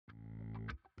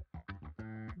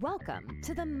Welcome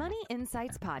to the Money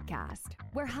Insights Podcast,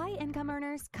 where high-income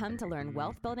earners come to learn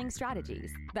wealth-building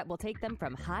strategies that will take them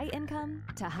from high income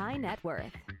to high net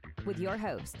worth. With your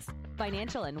hosts,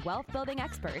 financial and wealth-building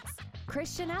experts,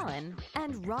 Christian Allen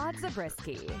and Rod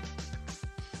Zabriskie.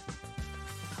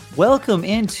 Welcome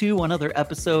into another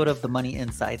episode of the Money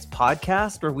Insights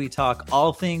Podcast, where we talk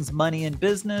all things money and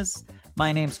business.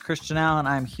 My name's Christian Allen.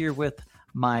 I'm here with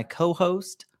my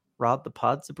co-host, Rod the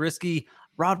Pod Zabriskie.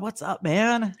 Rod, what's up,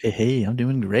 man? Hey, I'm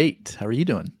doing great. How are you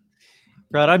doing?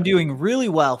 Rod, I'm doing really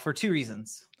well for two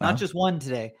reasons, not just one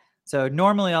today. So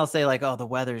normally I'll say like, oh, the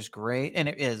weather's great. And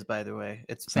it is, by the way.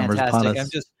 It's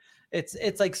fantastic.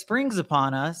 It's like spring's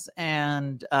upon us,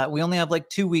 and we only have like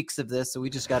 2 weeks of this, so we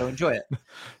just got to enjoy it.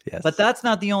 Yes. But that's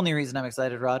not the only reason I'm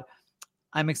excited, Rod.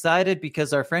 I'm excited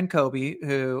because our friend Kobe,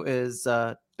 who is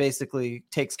basically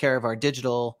takes care of our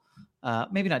digital,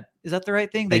 maybe not, is that the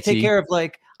right thing? They IT. take care of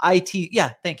like IT.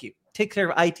 Yeah, thank you. Take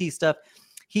care of IT stuff.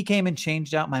 He came and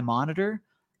changed out my monitor,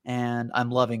 and I'm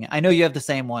loving it. I know you have the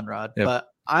same one, Rod, but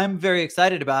I'm very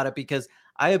excited about it because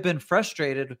I have been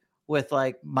frustrated with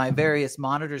like my various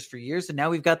monitors for years, and now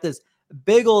we've got this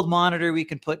big old monitor we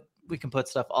can put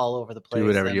stuff all over the place. Do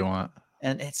whatever you want.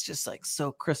 And it's just like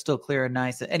so crystal clear and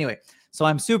nice. Anyway, so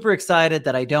I'm super excited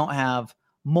that I don't have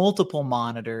multiple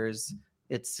monitors.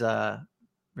 It's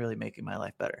really making my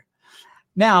life better.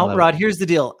 Now, Rod, here's the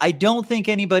deal. I don't think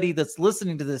anybody that's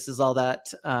listening to this is all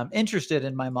that interested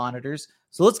in my monitors.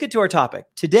 So let's get to our topic.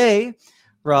 Today,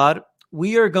 Rod,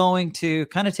 we are going to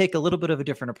kind of take a little bit of a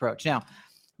different approach. Now,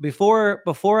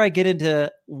 before I get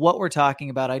into what we're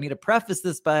talking about, I need to preface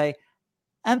this by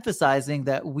emphasizing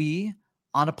that we,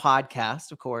 on a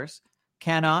podcast, of course,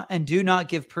 cannot and do not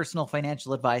give personal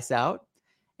financial advice out,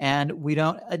 and we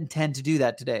don't intend to do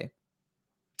that today.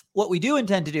 What we do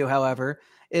intend to do, however,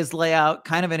 is lay out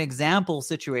kind of an example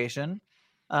situation,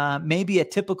 maybe a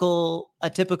typical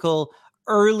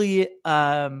early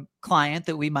client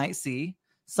that we might see,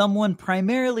 someone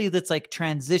primarily that's like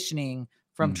transitioning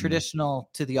from traditional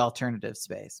to the alternative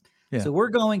space. Yeah. So we're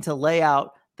going to lay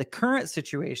out the current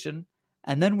situation,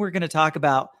 and then we're going to talk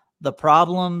about the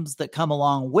problems that come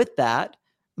along with that.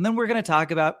 And then we're going to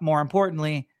talk about, more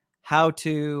importantly, how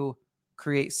to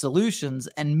create solutions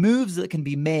and moves that can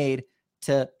be made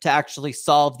to actually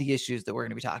solve the issues that we're going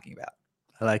to be talking about.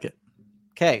 I like it.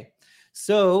 Okay.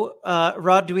 So,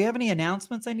 Rod, do we have any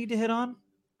announcements I need to hit on?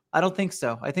 I don't think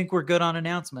so. I think we're good on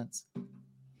announcements.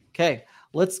 Okay.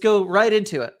 Let's go right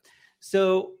into it.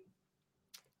 So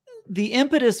the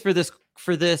impetus for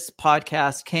this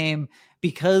podcast came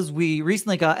because we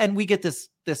recently got, and we get this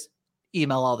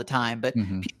email all the time, but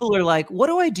people are like, what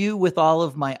do I do with all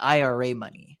of my IRA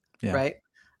money? Yeah. Right.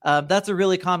 That's a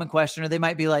really common question. Or they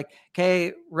might be like,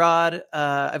 okay, Rod,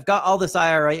 I've got all this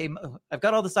IRA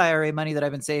money that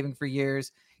I've been saving for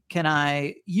years. Can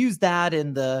I use that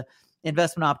in the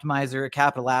investment optimizer, a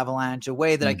capital avalanche, a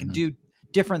way that I can do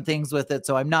different things with it,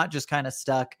 so I'm not just kind of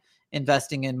stuck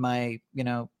investing in my,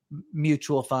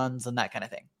 mutual funds and that kind of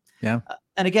thing. Yeah.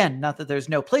 And again, not that there's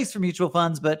no place for mutual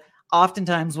funds, but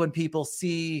oftentimes when people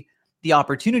see the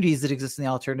opportunities that exist in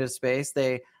the alternative space,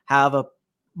 they have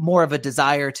more of a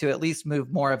desire to at least move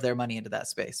more of their money into that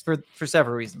space for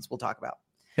several reasons we'll talk about.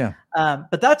 Yeah.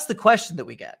 But that's the question that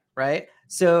we get, right?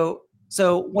 So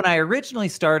when I originally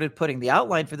started putting the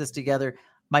outline for this together,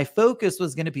 my focus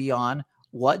was going to be on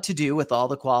what to do with all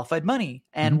the qualified money.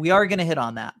 And we are going to hit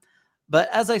on that. But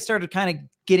as I started kind of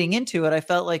getting into it, I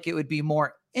felt like it would be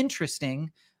more interesting,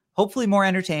 hopefully more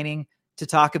entertaining, to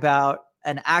talk about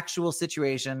an actual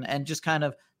situation and just kind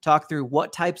of talk through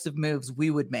what types of moves we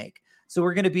would make. So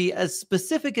we're going to be as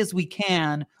specific as we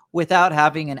can without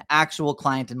having an actual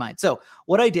client in mind. So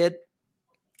what I did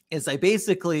is I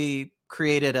basically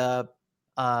created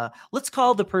let's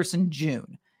call the person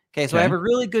June. Okay. So I have a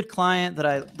really good client that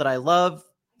I love.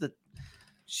 That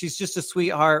she's just a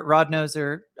sweetheart. Rod knows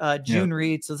her, June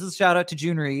Reed. So this is a shout out to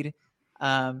June Reed.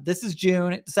 This is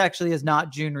June. This actually is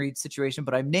not June Reed's situation,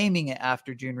 but I'm naming it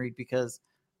after June Reed because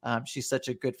she's such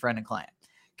a good friend and client.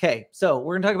 Okay. So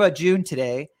we're going to talk about June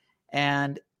today.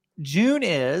 And June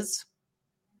is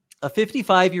a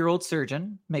 55-year-old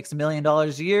surgeon, makes $1 million a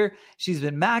year. She's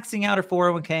been maxing out her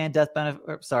 401k and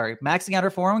maxing out her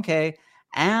 401k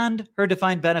and her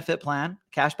defined benefit plan,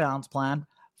 cash balance plan,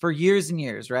 for years and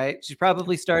years, right? She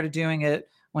probably started doing it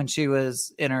when she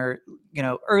was in her,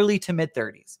 early to mid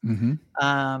 30s.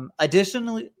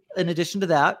 Additionally, in addition to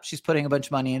that, she's putting a bunch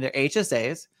of money into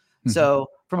HSAs. So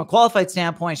from a qualified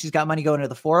standpoint, she's got money going into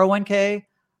the 401k,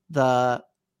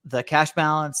 the cash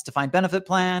balance defined benefit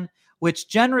plan, which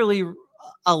generally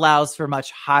allows for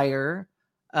much higher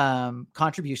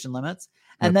contribution limits.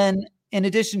 And then in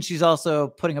addition, she's also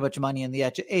putting a bunch of money in the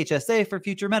HSA for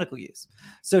future medical use.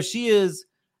 So she is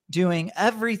doing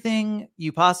everything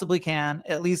you possibly can,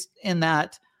 at least in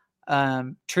that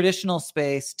traditional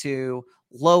space, to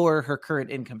lower her current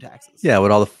income taxes. Yeah,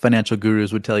 what all the financial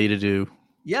gurus would tell you to do.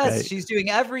 Yes, right? She's doing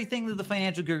everything that the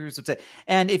financial gurus would say.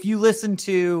 And if you listen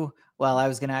to, well, I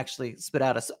was going to actually spit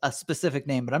out a specific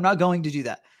name, but I'm not going to do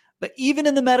that. But even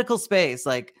in the medical space,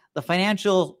 like the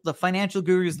financial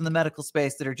gurus in the medical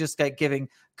space that are just like giving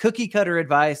cookie cutter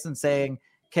advice and saying,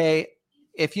 okay,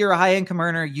 if you're a high income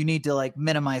earner, you need to like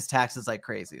minimize taxes like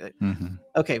crazy. Like,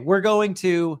 okay, we're going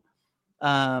to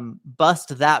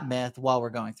bust that myth while we're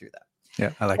going through that.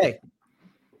 Yeah, I like it.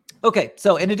 Okay,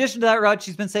 so in addition to that, Rod,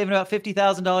 she's been saving about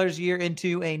 $50,000 a year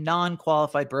into a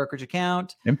non-qualified brokerage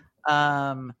account. Yep.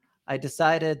 I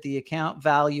decided the account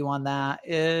value on that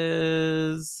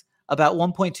is about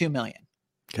 1.2 million.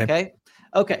 Okay.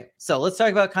 So let's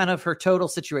talk about kind of her total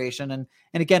situation. And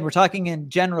again, we're talking in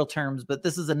general terms, but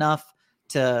this is enough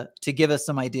to give us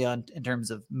some idea in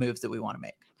terms of moves that we want to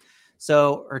make.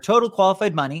 So her total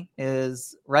qualified money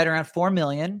is right around 4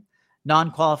 million.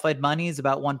 Non-qualified money is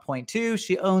about 1.2.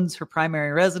 She owns her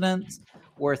primary residence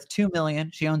worth 2 million.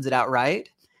 She owns it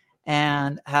outright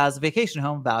and has a vacation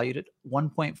home valued at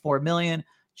 1.4 million.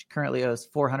 She currently owes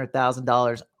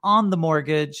 $400,000 on the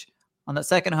mortgage on that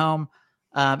second home.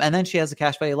 And then she has a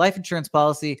cash value life insurance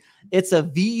policy. It's a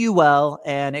VUL,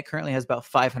 and it currently has about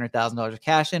 $500,000 of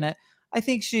cash in it. I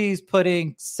think she's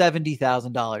putting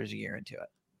 $70,000 a year into it.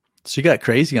 She got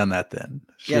crazy on that then.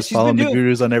 She's following the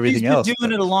gurus on everything else. She's been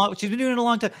doing it a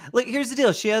long time. Like, here's the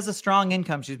deal. She has a strong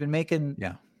income. She's been making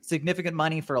significant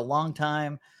money for a long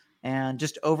time. And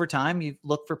just over time, you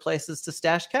look for places to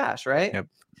stash cash, right? Yep.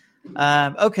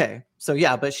 Okay. So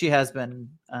yeah, but she has been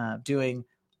doing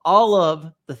all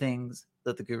of the things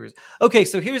that the gurus. Okay.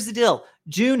 So here's the deal.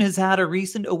 June has had a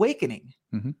recent awakening.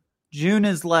 June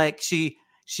is like, she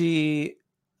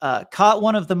caught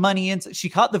one of the money she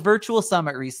caught the virtual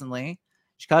summit recently.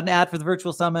 She caught an ad for the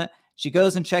virtual summit. She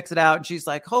goes and checks it out, and she's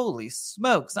like, holy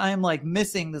smokes, I am like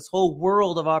missing this whole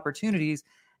world of opportunities.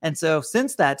 And so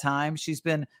since that time, she's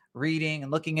been reading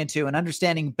and looking into and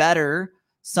understanding better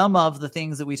some of the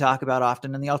things that we talk about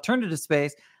often in the alternative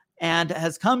space, and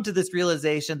has come to this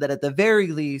realization that at the very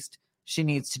least, she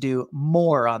needs to do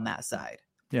more on that side.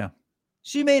 Yeah.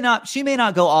 She may not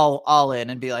go all in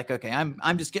and be like, okay,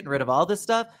 I'm just getting rid of all this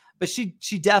stuff, but she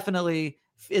definitely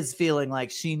is feeling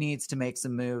like she needs to make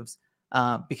some moves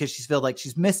because she's felt like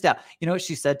she's missed out. You know what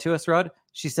she said to us, Rod?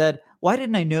 She said, why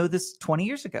didn't I know this 20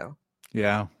 years ago?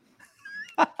 Yeah.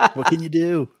 What can you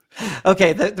do?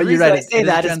 Okay. The reason I say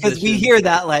that is because we hear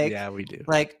that we do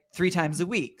like 3 times a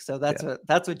week. So that's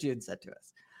what June said to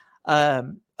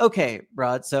us. Okay,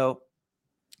 Rod. So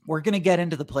we're going to get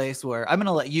into the place where I'm going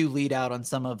to let you lead out on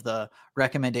some of the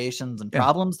recommendations and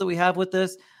problems that we have with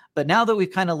this. But now that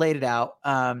we've kind of laid it out,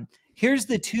 here's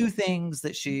the 2 things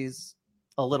that she's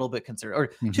a little bit concerned, or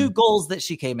 2 goals that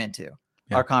she came into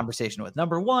our conversation with.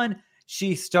 Number 1,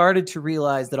 she started to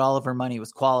realize that all of her money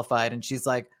was qualified. And she's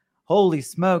like, holy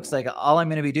smokes, like all I'm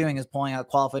going to be doing is pulling out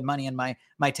qualified money, and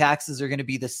my taxes are going to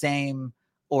be the same,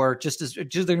 or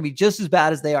they're going to be just as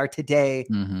bad as they are today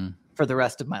for the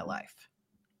rest of my life.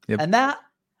 Yep. And that,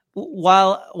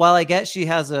 while I get she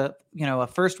has a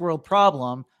first world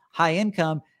problem, high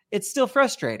income, it's still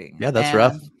frustrating. Yeah, that's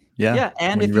rough. Yeah.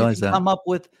 And if you can come up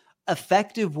with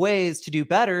effective ways to do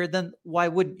better, then why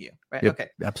wouldn't you? Right. Yep, okay.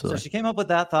 Absolutely. So she came up with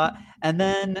that thought. And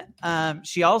then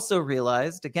she also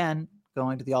realized, again,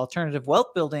 going to the alternative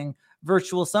wealth building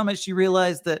virtual summit, she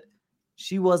realized that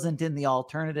she wasn't in the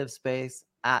alternative space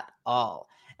at all.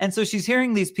 And so she's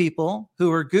hearing these people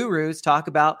who are gurus talk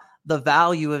about the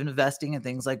value of investing in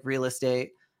things like real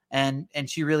estate. And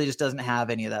she really just doesn't have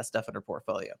any of that stuff in her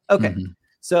portfolio. Okay.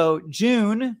 So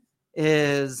June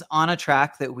is on a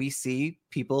track that we see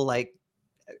people like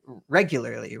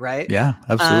regularly, right? Yeah,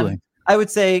 absolutely. I would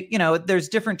say, there's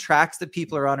different tracks that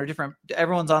people are on, or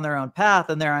everyone's on their own path,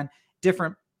 and they're on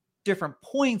different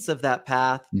points of that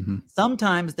path.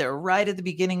 Sometimes they're right at the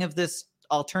beginning of this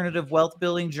alternative wealth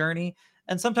building journey,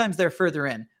 and sometimes they're further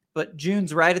in, but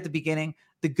June's right at the beginning.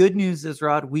 The good news is,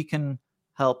 Rod, we can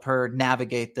help her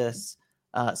navigate this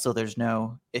so there's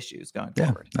no issues going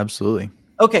forward. Absolutely.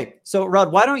 Okay. So,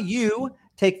 Rod, why don't you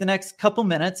take the next couple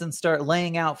minutes and start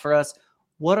laying out for us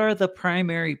what are the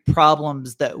primary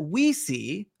problems that we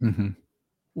see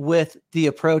with the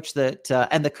approach that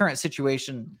and the current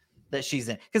situation that she's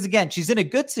in? Because, again, she's in a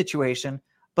good situation,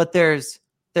 but there's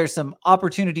some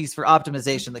opportunities for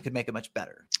optimization that could make it much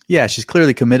better. Yeah, she's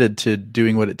clearly committed to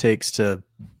doing what it takes to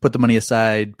put the money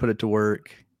aside, put it to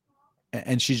work,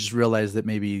 and she just realized that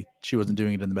maybe she wasn't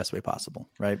doing it in the best way possible,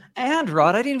 right? And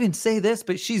Rod, I didn't even say this,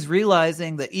 but she's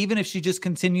realizing that even if she just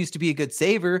continues to be a good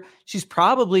saver, she's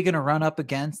probably going to run up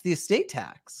against the estate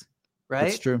tax, right?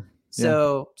 That's true.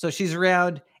 So she's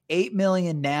around 8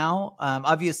 million now.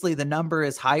 Obviously the number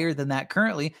is higher than that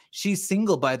currently. She's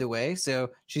single, by the way.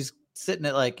 So she's sitting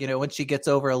at like, when she gets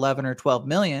over 11 or 12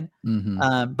 million,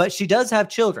 but she does have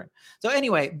children. So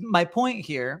anyway, my point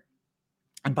here,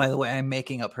 and by the way, I'm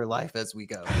making up her life as we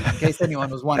go, in case anyone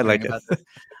was wondering about this.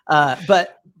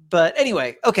 But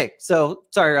anyway, okay. So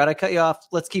sorry, Rod, I cut you off.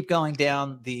 Let's keep going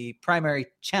down the primary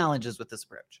challenges with this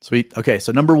approach. Sweet. Okay.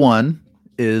 So number one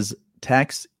is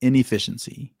tax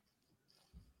inefficiency.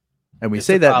 And we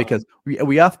say that because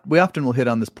we often will hit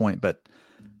on this point, but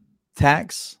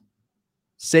tax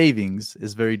savings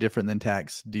is very different than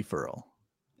tax deferral.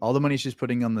 All the money she's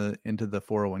putting into the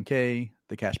 401k,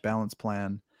 the cash balance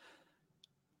plan,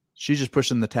 she's just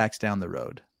pushing the tax down the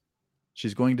road.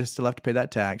 She's going to still have to pay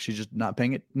that tax. She's just not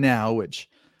paying it now, which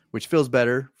feels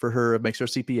better for her. It makes her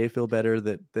CPA feel better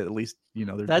that at least,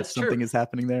 that something is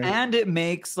happening there. And it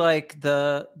makes like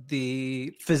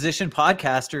the physician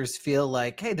podcasters feel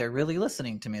like, hey, they're really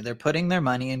listening to me. They're putting their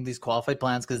money in these qualified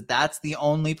plans because that's the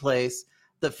only place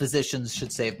that physicians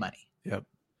should save money. Yep.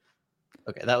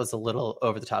 Okay. That was a little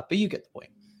over the top, but you get the point.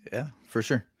 Yeah, for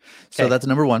sure. Okay. So that's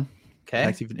number one. Okay.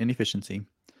 Tax inefficiency.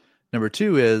 Number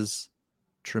two is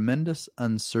tremendous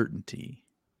uncertainty.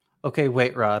 Okay,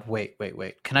 wait, Rod. Wait.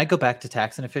 Can I go back to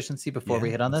tax inefficiency before we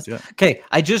hit on this? Okay,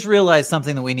 I just realized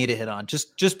something that we need to hit on,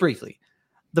 just briefly.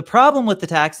 The problem with the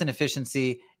tax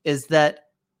inefficiency is that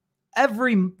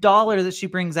every dollar that she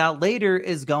brings out later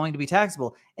is going to be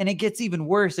taxable. And it gets even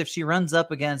worse if she runs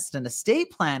up against an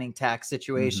estate planning tax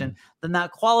situation, then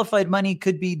that qualified money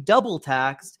could be double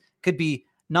taxed, could be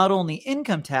not only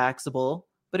income taxable,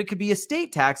 but it could be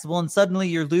estate taxable. And suddenly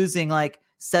you're losing like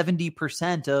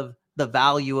 70% of the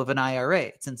value of an IRA.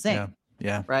 It's insane.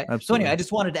 Yeah. Right. Absolutely. So anyway, I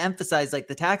just wanted to emphasize like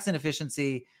the tax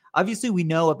inefficiency. Obviously we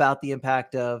know about the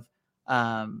impact of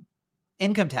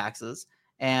income taxes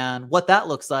and what that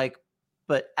looks like,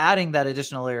 but adding that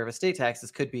additional layer of estate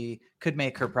taxes could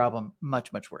make her problem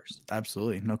much, much worse.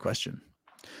 Absolutely. No question.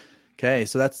 Okay.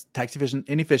 So that's tax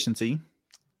inefficiency.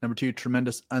 Number two,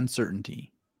 tremendous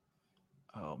uncertainty.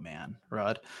 Oh man,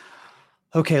 Rod.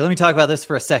 Okay, let me talk about this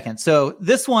for a second. So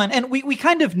this one, and we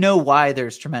kind of know why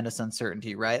there's tremendous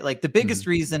uncertainty, right? Like the biggest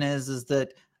reason is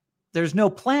that there's no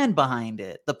plan behind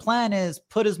it. The plan is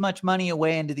put as much money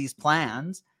away into these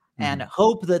plans and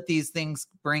hope that these things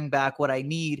bring back what I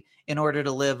need in order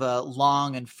to live a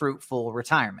long and fruitful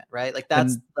retirement, right? Like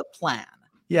that's the plan.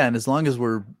 Yeah, and as long as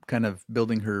we're kind of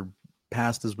building her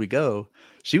past as we go,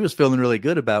 she was feeling really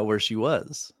good about where she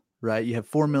was. Right. You have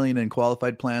 4 million in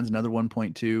qualified plans, another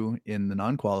 1.2 in the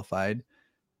non-qualified.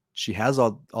 She has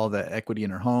all the equity in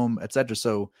her home, et cetera.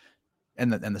 So,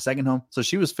 and the second home. So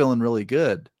she was feeling really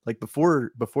good. Like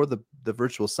before the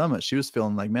virtual summit, she was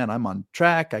feeling like, man, I'm on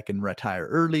track. I can retire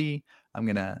early. I'm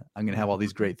going to have all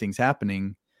these great things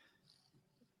happening.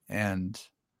 And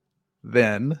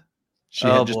then she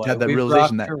had that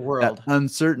realization, that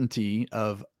uncertainty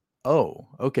of, oh,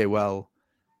 okay, well,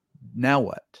 now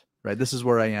what? Right. This is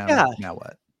where I am. Yeah. Now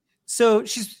what? So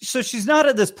she's not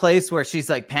at this place where she's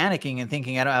like panicking and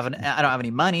thinking, I don't have any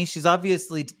money. She's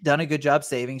obviously done a good job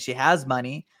saving. She has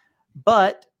money,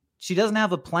 but she doesn't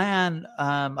have a plan,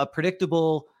 a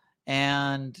predictable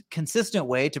and consistent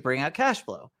way to bring out cash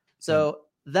flow. So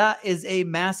that is a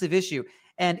massive issue.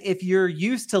 And if you're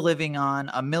used to living on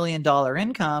 $1 million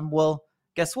income, well,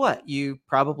 guess what? You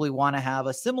probably want to have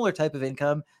a similar type of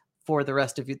income for the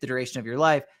rest of the duration of your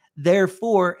life.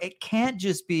 Therefore, it can't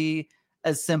just be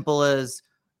as simple as,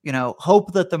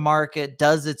 hope that the market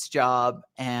does its job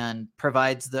and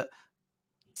provides the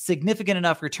significant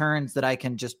enough returns that I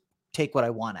can just take what I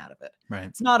want out of it. Right.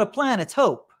 It's not a plan, it's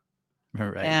hope.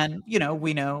 Right. And,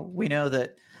 we know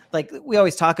that, like we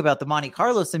always talk about the Monte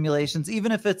Carlo simulations,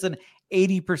 even if it's an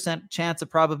 80% chance of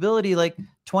probability, like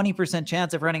 20%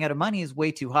 chance of running out of money is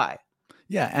way too high.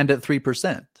 Yeah. And at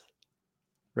 3%.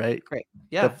 Right. Great.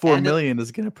 Yeah. That 4 million is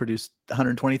going to produce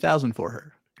 120,000 for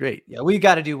her. Great. Yeah. We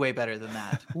got to do way better than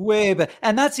that. Way better.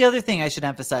 And that's the other thing I should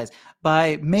emphasize.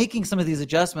 By making some of these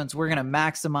adjustments, we're going to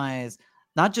maximize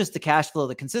not just the cash flow,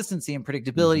 the consistency and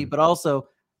predictability, but also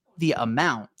the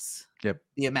amounts. Yep.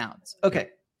 The amounts.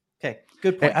 Okay. Okay.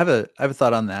 Good point. Hey, I have a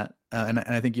thought on that. And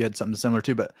I think you had something similar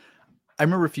too, but I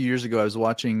remember a few years ago, I was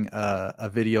watching a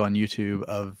video on YouTube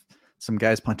of some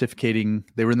guys pontificating.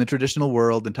 They were in the traditional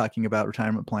world and talking about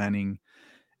retirement planning.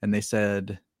 And they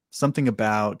said something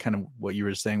about kind of what you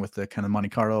were saying with the kind of Monte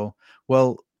Carlo.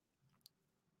 Well,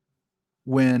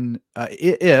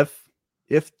 if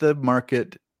if the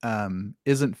market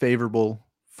isn't favorable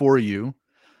for you,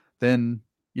 then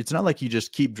it's not like you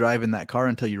just keep driving that car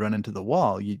until you run into the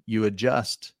wall. You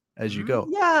adjust as you go.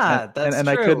 Yeah, that's and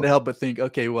true. I couldn't help but think,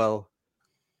 okay, well,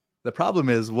 the problem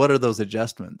is, what are those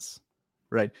adjustments,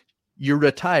 right? You're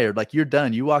retired, like you're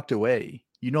done. You walked away.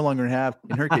 You no longer have,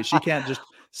 in her case, she can't just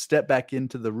step back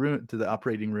into the room, to the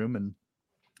operating room and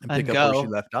pick up where she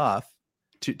left off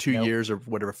two Nope. years or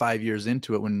whatever, 5 years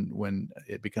into it, when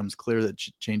it becomes clear that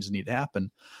changes need to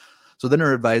happen. So then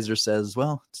her advisor says,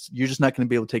 well, you're just not going to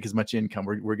be able to take as much income.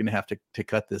 We're going to have to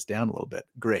cut this down a little bit.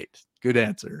 Great. Good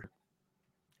answer.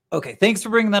 Okay. Thanks for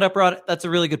bringing that up, Rod. That's a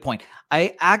really good point.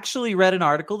 I actually read an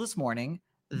article this morning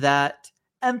that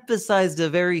emphasized a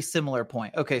very similar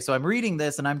point. Okay. So I'm reading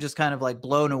this and I'm just kind of like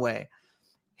blown away.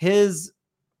 His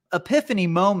epiphany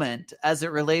moment as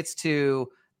it relates to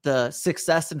the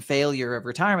success and failure of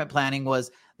retirement planning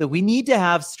was that we need to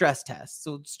have stress tests.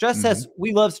 So stress tests,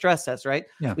 we love stress tests, right?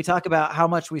 Yeah. We talk about how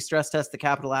much we stress test the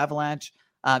capital avalanche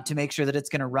to make sure that it's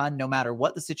going to run no matter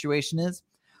what the situation is.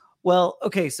 Well,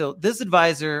 okay. So this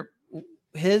advisor,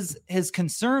 his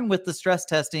concern with the stress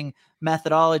testing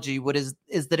methodology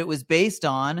is that it was based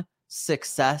on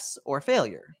success or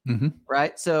failure,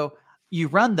 right? So you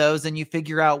run those and you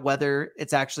figure out whether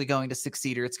it's actually going to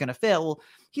succeed or it's going to fail. Well,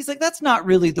 he's like, that's not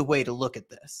really the way to look at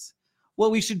this.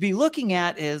 What we should be looking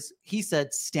at is, he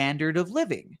said, standard of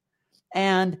living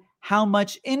and how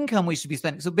much income we should be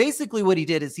spending. So basically what he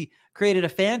did is he created a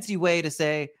fancy way to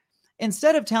say,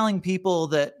 instead of telling people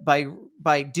that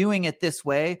by doing it this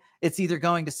way, it's either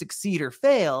going to succeed or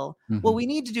fail, what we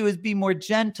need to do is be more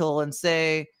gentle and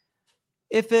say,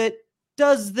 if it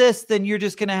does this, then you're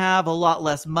just going to have a lot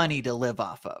less money to live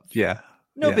off of. Yeah.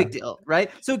 No big deal,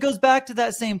 right? So it goes back to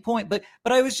that same point. But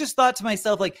I was just thought to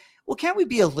myself, like, well, can't we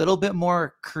be a little bit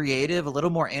more creative, a little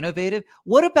more innovative?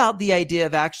 What about the idea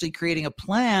of actually creating a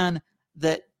plan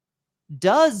that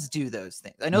does do those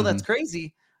things? I know that's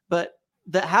crazy, but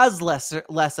that has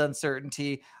less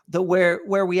uncertainty,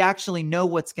 where we actually know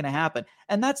what's going to happen.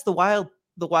 And that's the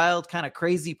wild kind of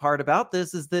crazy part about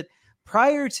this, is that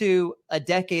prior to a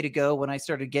decade ago, when I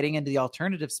started getting into the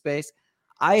alternative space,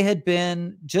 I had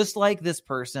been just like this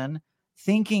person,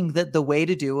 thinking that the way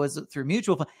to do was through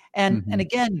mutual fund. And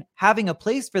again, having a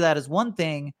place for that is one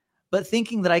thing, but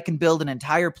thinking that I can build an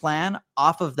entire plan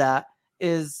off of that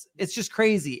it's just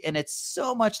crazy. And it's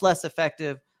so much less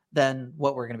effective than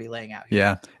what we're going to be laying out here.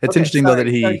 Yeah. It's interesting though that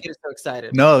sorry to get so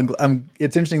excited. No,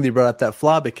 it's interesting that you brought up that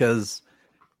flaw, because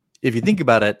if you think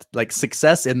about it, like,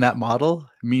 success in that model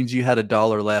means you had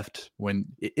 $1 left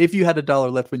if you had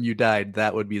 $1 left when you died,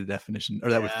 that would be the definition,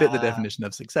 or that would fit the definition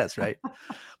of success, right?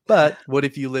 But what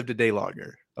if you lived a day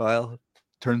longer? Well,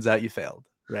 turns out you failed,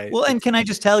 right? Well, and can I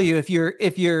just tell you, if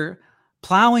you're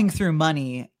plowing through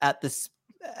money at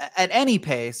any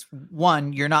pace,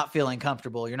 one, you're not feeling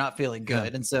comfortable, you're not feeling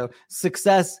good. And so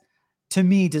success to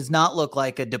me does not look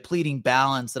like a depleting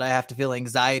balance that I have to feel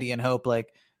anxiety and hope,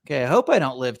 like, okay, I hope I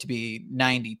don't live to be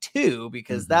 92,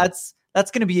 because that's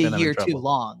going to be a year too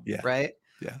long. Yeah. Right.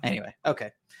 Yeah. Anyway.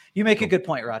 Okay. You make a good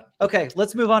point, Rod. Okay.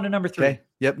 Let's move on to number 3. Okay.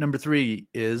 Yep. Number 3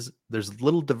 is there's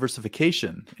little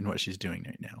diversification in what she's doing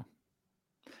right now.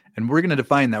 And we're going to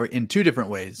define that in 2 different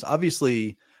ways.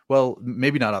 Obviously, well,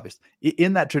 maybe not obvious.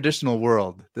 In that traditional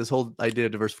world, this whole idea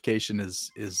of diversification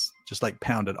is just like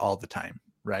pounded all the time.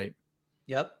 Right.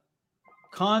 Yep.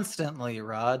 Constantly,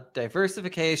 Rod.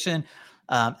 Diversification.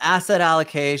 Asset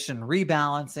allocation,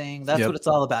 rebalancing. That's what it's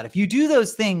all about. If you do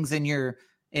those things in your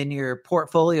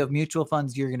portfolio of mutual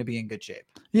funds, you're going to be in good shape.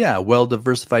 Yeah.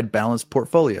 Well-diversified, balanced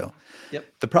portfolio. Yep.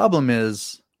 The problem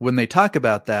is, when they talk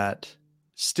about that,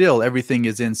 still everything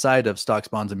is inside of stocks,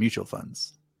 bonds, and mutual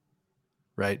funds.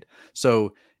 Right.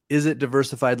 So is it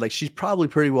diversified? Like, she's probably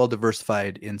pretty well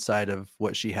diversified inside of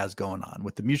what she has going on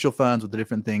with the mutual funds, with the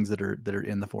different things that are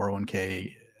in the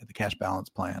 401k, the cash balance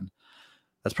plan.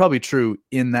 That's probably true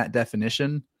in that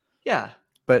definition. Yeah.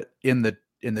 But in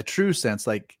the true sense,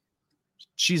 like,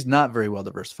 she's not very well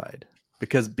diversified,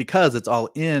 because it's all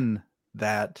in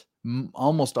that,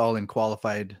 almost all in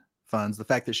qualified funds. The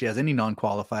fact that she has any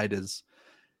non-qualified is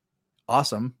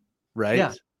awesome, right?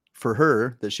 Yeah. For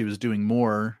her, that she was doing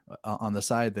more on the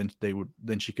side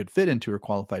than she could fit into her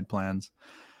qualified plans.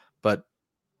 But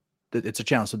it's a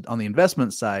challenge. So on the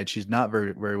investment side, she's not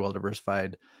very, very well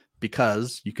diversified,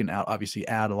 because you can obviously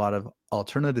add a lot of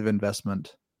alternative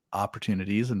investment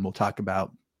opportunities. And we'll talk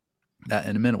about that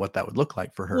in a minute, what that would look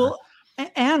like for her. Well,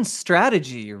 and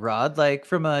strategy, Rod, like,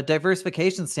 from a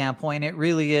diversification standpoint, it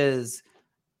really is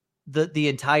the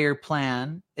entire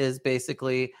plan is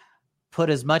basically put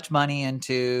as much money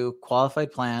into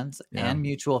qualified plans and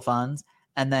mutual funds,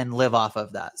 and then live off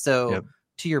of that. So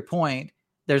to your point,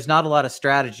 there's not a lot of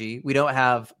strategy. We don't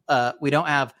have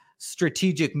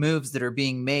strategic moves that are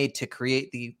being made to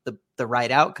create the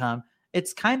right outcome.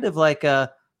 It's kind of like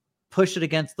a push it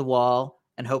against the wall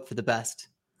and hope for the best.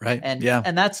 Right. And yeah.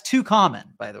 and that's too common,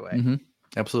 by the way. Mm-hmm.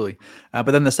 Absolutely.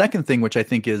 But then the second thing, which I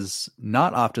think is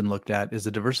not often looked at, is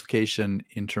the diversification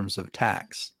in terms of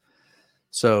tax.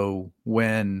 So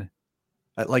when,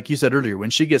 like you said earlier, when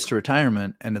she gets to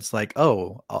retirement and it's like,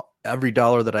 oh, every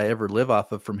dollar that I ever live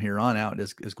off of from here on out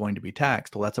is going to be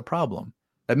taxed. Well, that's a problem.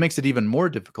 That makes it even more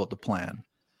difficult to plan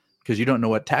because you don't know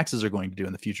what taxes are going to do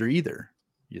in the future either.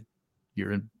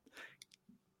 You're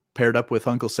paired up with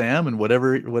Uncle Sam and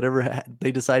whatever they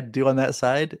decide to do on that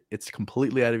side, it's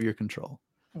completely out of your control.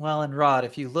 Well, and Rod,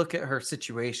 if you look at her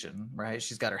situation, right,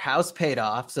 she's got her house paid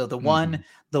off. So the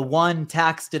one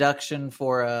tax deduction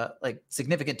for a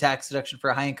significant tax deduction for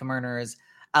a high income earner is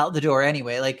out the door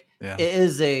anyway. It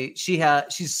is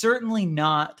she's certainly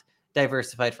not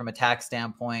diversified from a tax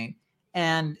standpoint,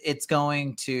 and it's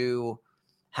going to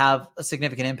have a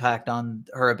significant impact on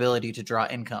her ability to draw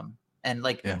income. And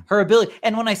her ability,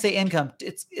 and when I say income,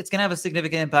 it's going to have a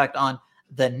significant impact on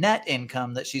the net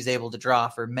income that she's able to draw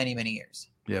for many, many years.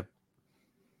 Yep.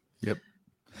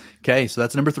 Okay, so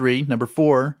that's number 3. Number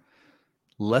 4,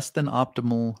 less than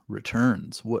optimal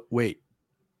returns. Wait,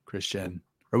 Christian,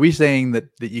 are we saying that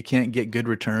you can't get good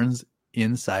returns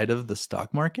inside of the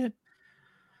stock market?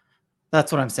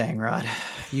 That's what I'm saying, Rod.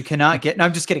 You cannot get. No,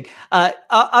 I'm just kidding.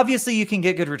 Obviously, you can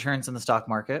get good returns in the stock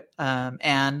market,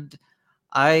 and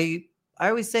I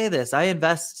always say this, I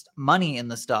invest money in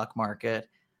the stock market.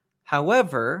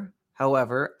 However,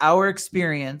 our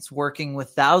experience working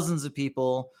with thousands of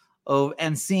people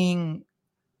and seeing,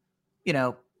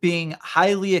 being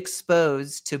highly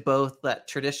exposed to both that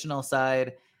traditional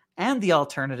side and the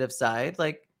alternative side,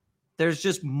 there's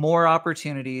just more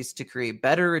opportunities to create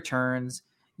better returns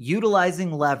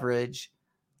utilizing leverage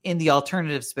in the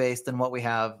alternative space than what we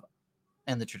have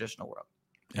in the traditional world.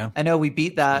 Yeah. I know we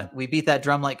beat that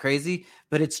drum like crazy,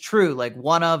 but it's true.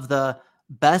 One of the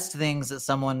best things that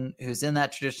someone who's in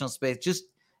that traditional space,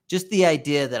 just the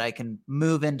idea that I can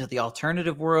move into the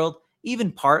alternative world,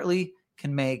 even partly,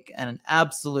 can make an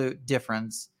absolute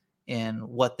difference in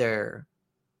what their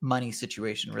money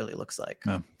situation really looks like.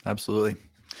 Oh, absolutely.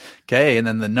 Okay. And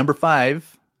then the number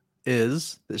 5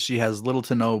 is that she has little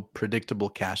to no predictable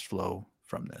cash flow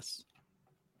from this.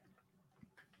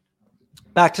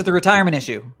 Back to the retirement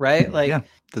issue, right?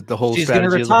 The whole she's going to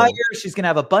retire, she's going to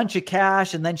have a bunch of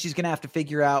cash, and then she's going to have to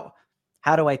figure out,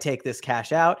 how do I take this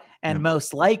cash out? And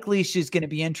most likely she's going to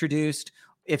be introduced,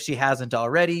 if she hasn't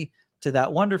already, to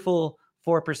that wonderful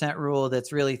 4% rule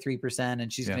that's really 3%.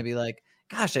 And she's going to be like,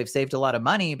 gosh, I've saved a lot of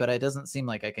money, but it doesn't seem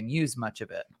like I can use much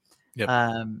of it. Yep.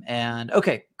 And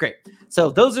okay, great.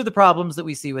 So those are the problems that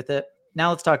we see with it. Now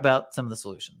let's talk about some of the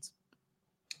solutions.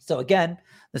 So again,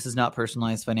 this is not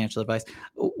personalized financial advice.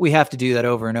 We have to do that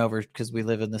over and over because we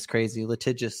live in this crazy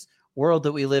litigious world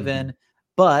that we live in.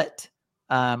 But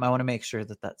I want to make sure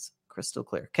that that's crystal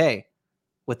clear. Okay.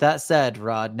 With that said,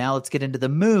 Rod, now let's get into the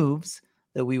moves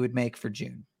that we would make for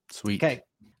June. Sweet. Okay.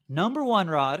 Number 1,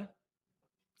 Rod,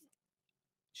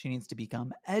 she needs to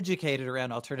become educated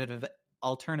around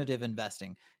alternative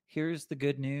investing. Here's the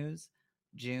good news.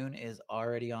 June is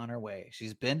already on her way.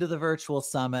 She's been to the virtual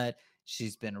summit.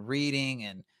 She's been reading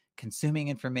and consuming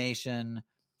information.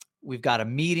 We've got a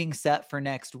meeting set for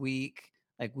next week.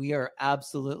 We are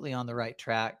absolutely on the right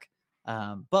track.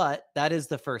 But that is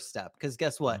the first step, because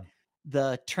guess what?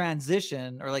 The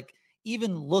transition, or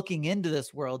even looking into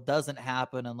this world, doesn't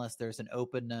happen unless there's an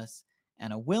openness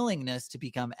and a willingness to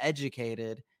become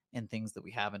educated in things that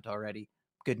we haven't already.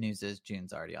 Good news is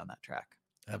June's already on that track.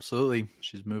 Absolutely.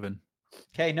 She's moving.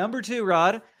 Okay. Number 2,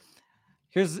 Rod,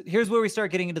 here's where we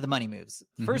start getting into the money moves.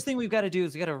 First thing we've got to do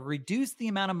is we got to reduce the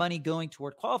amount of money going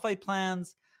toward qualified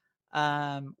plans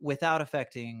without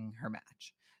affecting her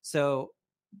match. So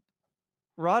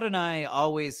Rod and I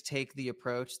always take the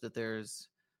approach that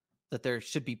there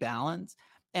should be balance,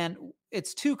 and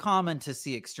it's too common to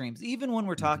see extremes. Even when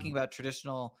we're talking about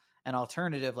traditional and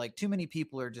alternative, too many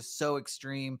people are just so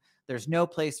extreme. There's no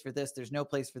place for this. There's no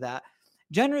place for that.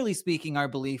 Generally speaking, our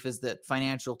belief is that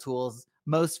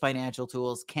most financial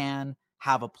tools can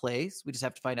have a place. We just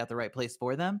have to find out the right place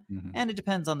for them. And it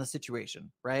depends on the situation,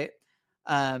 right?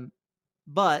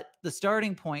 But the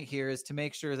starting point here is to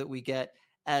make sure that we get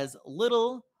as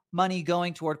little money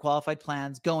going toward qualified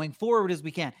plans going forward as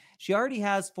we can. She already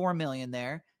has $4 million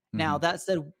there. Now, that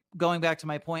said, going back to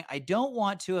my point, I don't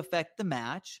want to affect the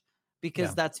match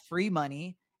because that's free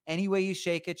money. Any way you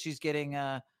shake it, she's getting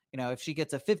if she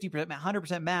gets a 50%,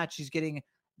 100% match,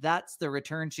 that's the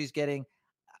return she's getting.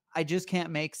 I just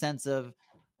can't make sense of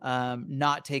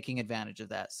not taking advantage of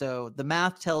that. So the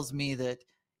math tells me that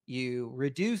you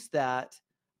reduce that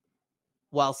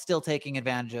while still taking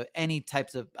advantage of any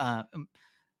types of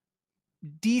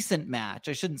decent match.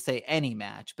 I shouldn't say any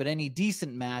match, but any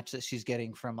decent match that she's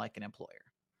getting from like an employer.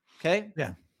 Okay.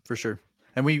 Yeah, for sure.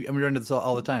 And we run into this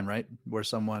all the time, right? Where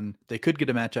they could get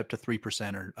a match up to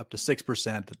 3% or up to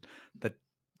 6%. That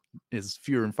is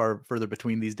fewer and far further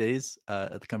between these days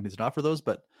at the companies that offer those.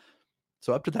 But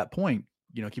so up to that point,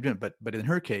 keep doing it. But in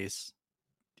her case,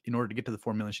 in order to get to the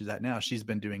 4 million she's at now, she's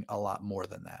been doing a lot more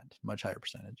than that, much higher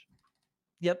percentage.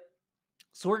 Yep.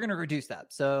 So we're going to reduce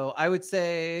that. So I would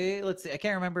say, let's see, I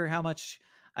can't remember how much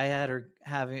I had or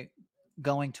having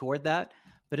going toward that,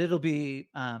 but it'll be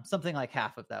something like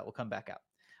half of that will come back out,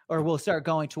 or we'll start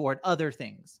going toward other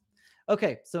things.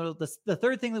 Okay. So the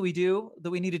third thing that we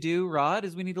need to do, Rod,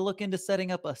 is we need to look into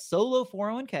setting up a solo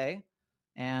 401k.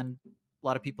 And a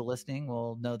lot of people listening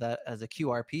will know that as a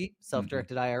QRP,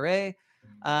 self-directed IRA.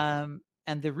 And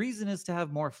the reason is to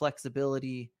have more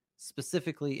flexibility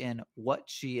specifically in what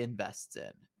she invests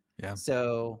in. Yeah.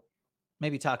 So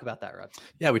maybe talk about that, Rod.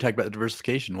 Yeah, we talked about the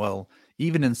diversification. Well,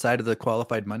 even inside of the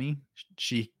qualified money,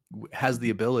 she has the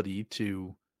ability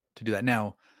to do that.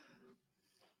 Now,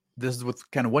 this is with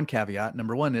kind of one caveat.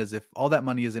 Number one is if all that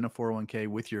money is in a 401k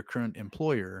with your current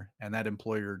employer and that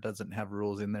employer doesn't have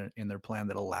rules in their plan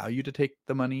that allow you to take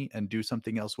the money and do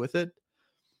something else with it,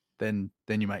 then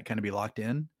you might kind of be locked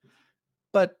in.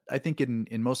 But I think in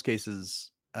most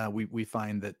cases, we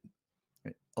find that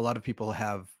a lot of people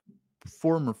have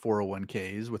former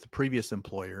 401ks with a previous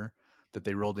employer that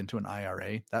they rolled into an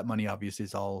IRA. That money obviously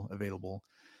is all available,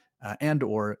 they're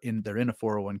in a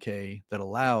 401k that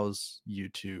allows you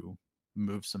to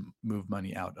move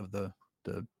money out of the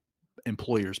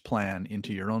employer's plan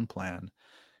into your own plan,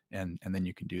 and then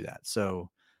you can do that. So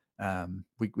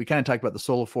we kind of talked about the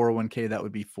solo 401k. That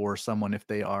would be for someone if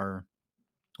they are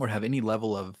or have any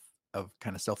level of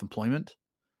kind of self-employment,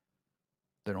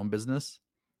 their own business.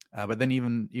 But then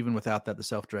even without that, the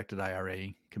self-directed IRA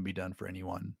can be done for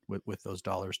anyone with those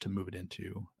dollars to move it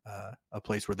into a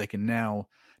place where they can now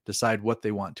decide what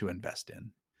they want to invest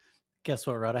in. Guess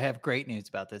what, Rod? I have great news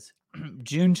about this.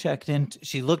 June checked in.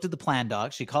 She looked at the plan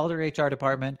doc. She called her HR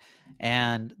department,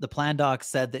 and the plan doc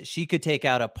said that she could take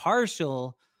out a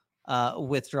partial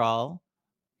withdrawal.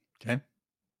 Okay.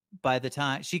 By the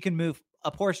time she can move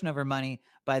a portion of her money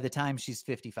by the time she's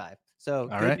 55. So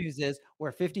good news is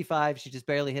we're 55. She just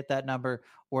barely hit that number.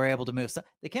 We're able to move. So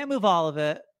they can't move all of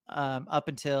it up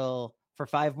until for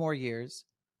 5 more years.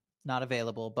 Not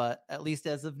available, but at least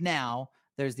as of now,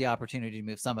 there's the opportunity to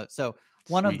move some of it. So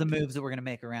one of the moves that we're going to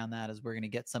make around that is we're going to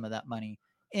get some of that money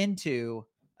into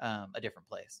a different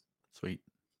place. Sweet.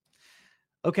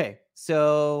 Okay.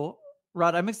 So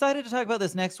Rod, I'm excited to talk about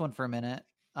this next one for a minute.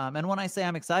 And when I say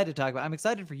I'm excited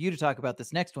for you to talk about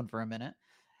this next one for a minute,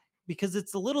 because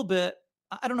it's a little bit,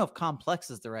 I don't know if complex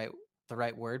is the right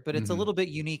word, but it's a little bit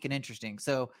unique and interesting.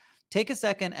 So take a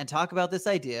second and talk about this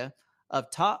idea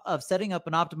of setting up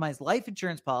an optimized life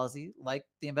insurance policy, like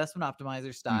the investment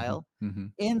optimizer style,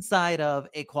 inside of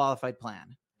a qualified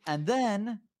plan. And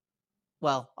then,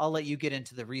 well, I'll let you get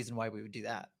into the reason why we would do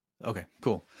that. Okay,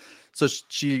 cool. So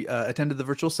she attended the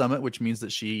virtual summit, which means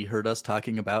that she heard us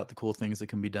talking about the cool things that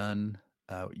can be done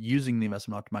using the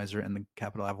investment optimizer and the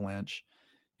capital avalanche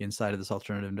inside of this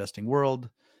alternative investing world.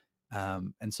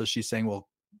 And so she's saying, well,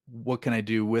 what can I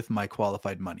do with my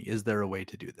qualified money? Is there a way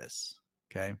to do this?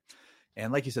 Okay.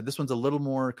 And like you said, this one's a little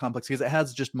more complex because it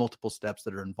has just multiple steps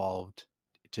that are involved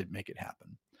to make it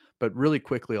happen. But really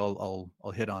quickly, I'll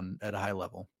hit on at a high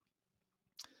level.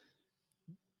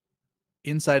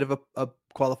 Inside of a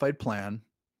qualified plan,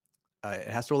 it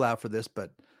has to allow for this,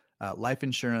 but life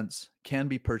insurance can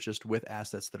be purchased with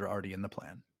assets that are already in the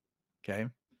plan. Okay.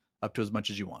 Up to as much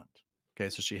as you want. Okay.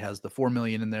 So she has the 4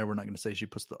 million in there. We're not going to say she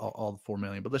puts all the 4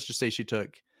 million, but let's just say she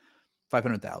took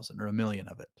 500,000 or $1 million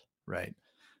of it. Right.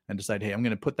 And decide, hey, I'm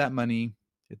going to put that money.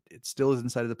 It still is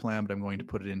inside of the plan, but I'm going to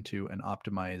put it into an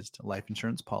optimized life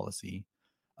insurance policy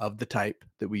of the type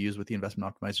that we use with the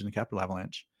investment optimizer and the capital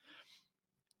avalanche.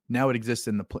 Now it exists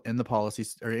in the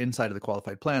policies or inside of the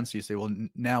qualified plan. So you say, well,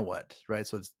 now what? Right.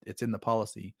 So it's in the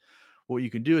policy. What you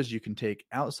can do is you can take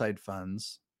outside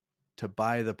funds to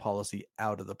buy the policy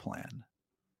out of the plan.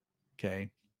 Okay.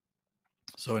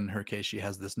 So in her case, she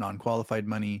has this non-qualified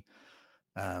money.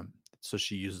 So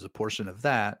she uses a portion of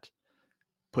that,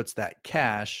 puts that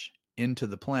cash into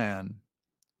the plan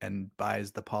and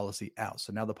buys the policy out.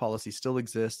 So now the policy still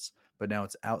exists, but now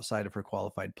it's outside of her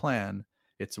qualified plan.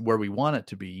 It's where we want it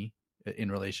to be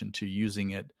in relation to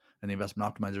using it and the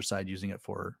investment optimizer side, using it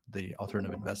for the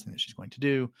alternative investing that she's going to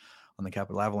do. On the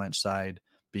capital avalanche side,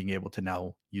 being able to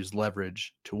now use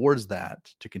leverage towards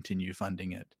that to continue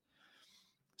funding it.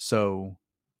 So,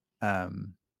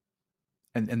 and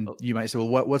you might say,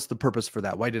 well, what's the purpose for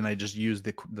that? Why didn't I just use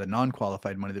the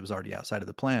non-qualified money that was already outside of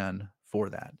the plan for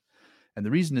that? And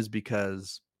the reason is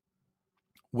because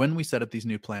when we set up these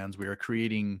new plans, we are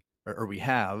creating, or we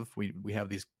have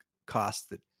these costs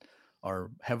that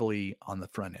are heavily on the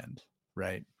front end,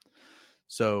 right?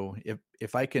 So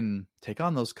if I can take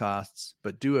on those costs,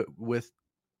 but do it with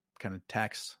kind of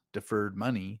tax deferred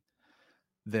money,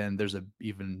 then there's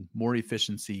even more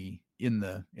efficiency in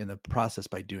the process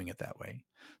by doing it that way.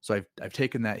 So I've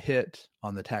taken that hit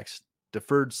on the tax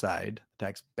deferred side,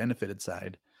 tax benefited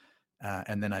side,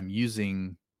 and then I'm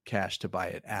using cash to buy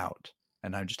it out,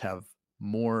 and I just have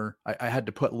more. I had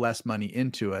to put less money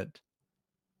into it,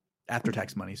 after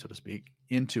tax money, so to speak,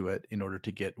 into it in order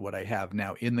to get what I have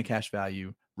now in the cash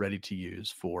value ready to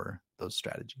use for those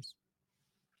strategies.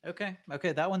 Okay.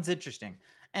 That one's interesting.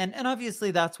 And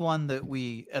obviously that's one that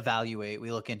we evaluate.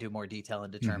 We look into more detail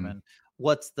and determine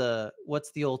what's the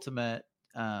ultimate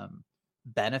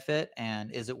benefit,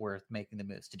 and is it worth making the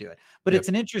moves to do it. But it's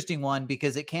an interesting one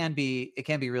because it can be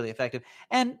really effective.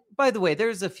 And by the way,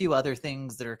 there's a few other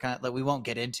things that are kind of like, we won't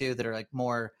get into, that are like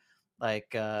more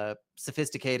like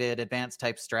sophisticated, advanced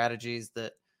type strategies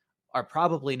that are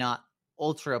probably not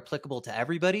ultra applicable to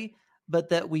everybody, but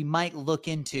that we might look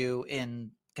into in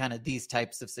kind of these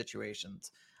types of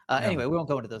situations. Anyway, we won't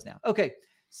go into those now. Okay.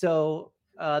 So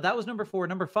that was number 4.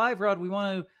 Number 5, Rod, we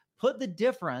want to put the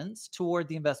difference toward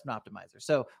the investment optimizer.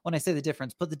 So when I say the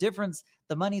difference,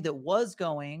 the money that was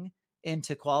going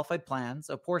into qualified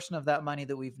plans, a portion of that money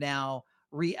that we've now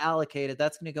reallocated,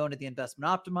 that's going to go into the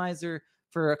investment optimizer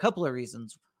for a couple of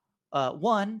reasons.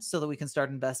 One, so that we can start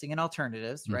investing in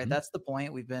alternatives, right? That's the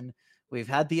point. We've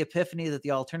had the epiphany that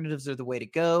the alternatives are the way to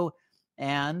go.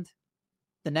 And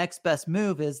the next best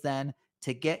move is then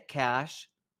to get cash,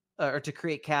 or to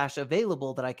create cash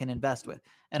available that I can invest with.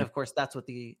 And of course, that's what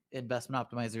the investment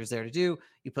optimizer is there to do.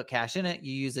 You put cash in it,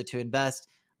 you use it to invest,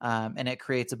 and it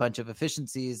creates a bunch of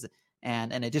efficiencies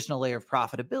and an additional layer of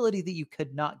profitability that you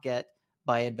could not get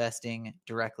by investing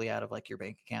directly out of like your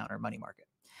bank account or money market.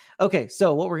 Okay,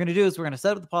 so what we're going to do is we're going to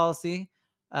set up the policy.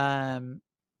 We're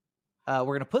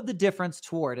going to put the difference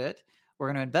toward it. We're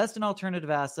going to invest in alternative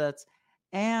assets,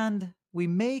 and we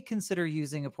may consider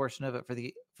using a portion of it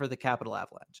for the capital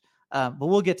avalanche. But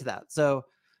we'll get to that. So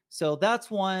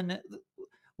that's one.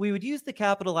 We would use the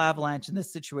capital avalanche in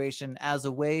this situation as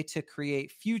a way to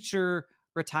create future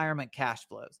retirement cash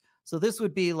flows. So this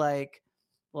would be like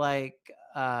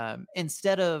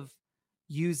instead of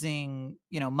using,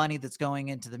 money that's going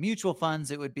into the mutual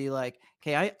funds, it would be like,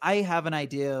 okay, I have an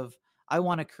idea of, I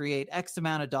want to create X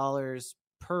amount of dollars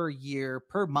per year,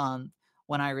 per month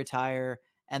when I retire.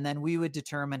 And then we would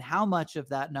determine how much of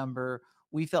that number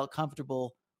we felt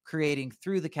comfortable creating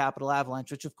through the capital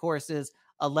avalanche, which of course is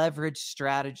a leverage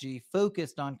strategy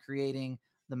focused on creating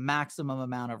the maximum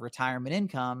amount of retirement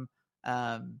income.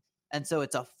 And so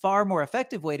it's a far more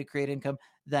effective way to create income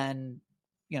than,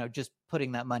 just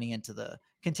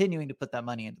continuing to put that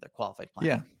money into the qualified plan.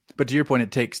 Yeah. But to your point,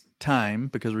 it takes time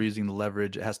because we're using the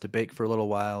leverage. It has to bake for a little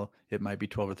while. It might be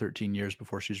 12 or 13 years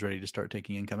before she's ready to start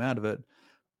taking income out of it.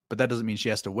 But that doesn't mean she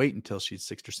has to wait until she's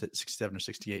 67 or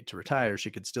 68 to retire.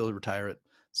 She could still retire at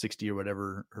 60 or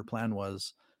whatever her plan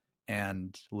was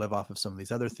and live off of some of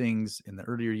these other things in the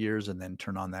earlier years and then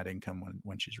turn on that income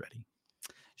when she's ready.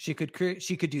 She could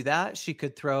do that. She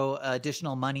could throw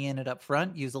additional money in it up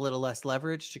front, use a little less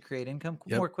leverage to create income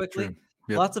more quickly.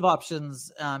 Yep. Lots of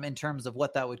options in terms of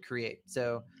what that would create.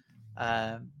 So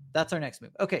that's our next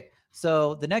move. Okay.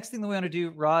 So the next thing that we want to do,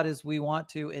 Rod, is we want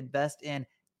to invest in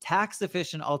tax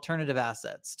efficient alternative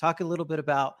assets. Talk a little bit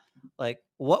about like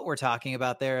what we're talking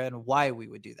about there and why we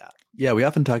would do that. Yeah. We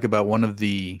often talk about one of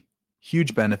the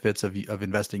huge benefits of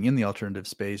investing in the alternative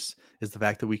space is the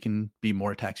fact that we can be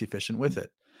more tax efficient with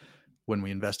it. When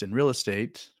we invest in real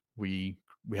estate, we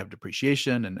have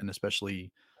depreciation, and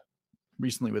especially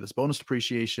recently with this bonus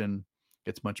depreciation,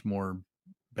 it's much more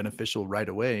beneficial right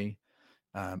away,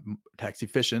 tax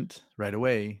efficient right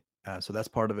away. So that's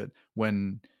part of it.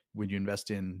 When you invest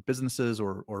in businesses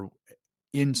or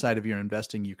inside of your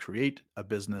investing, you create a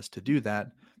business to do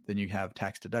that, then you have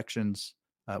tax deductions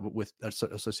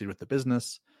associated with the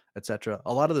business, etc.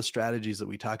 A lot of the strategies that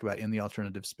we talk about in the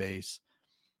alternative space,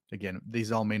 again,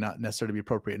 these all may not necessarily be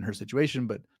appropriate in her situation,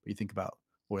 but you think about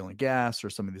oil and gas or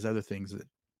some of these other things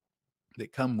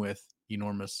that come with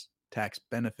enormous tax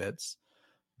benefits,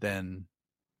 then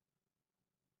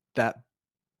that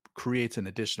creates an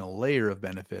additional layer of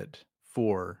benefit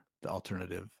for the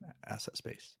alternative asset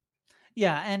space.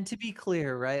 Yeah, and to be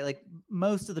clear, right? Like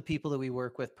most of the people that we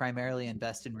work with primarily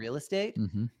invest in real estate,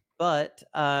 but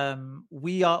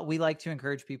we like to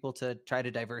encourage people to try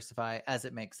to diversify as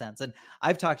it makes sense. And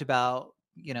I've talked about,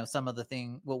 some of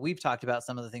the we've talked about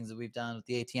some of the things that we've done with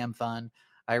the ATM fund.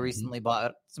 I recently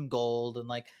bought some gold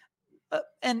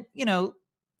and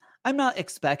I'm not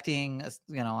expecting,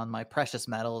 on my precious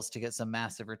metals to get some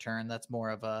massive return. That's more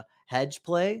of a hedge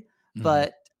play.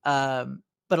 But a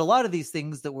lot of these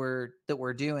things that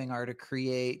we're doing are to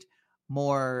create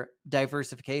more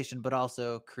diversification, but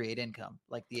also create income,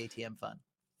 like the ATM fund.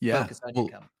 Yeah. Focus on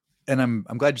income. And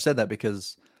I'm glad you said that,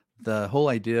 because the whole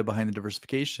idea behind the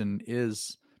diversification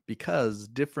is because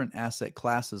different asset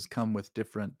classes come with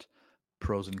different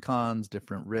pros and cons,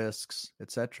 different risks,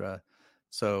 etc.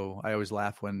 So I always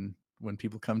laugh when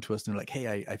people come to us and they're like,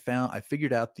 "Hey, I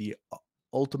figured out the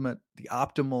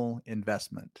optimal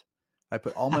investment. I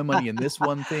put all my money in this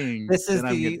one thing. This is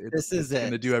it's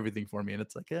going to do everything for me." And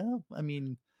it's like, no,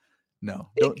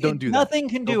 don't do that. Nothing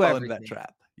can don't do fall everything. into that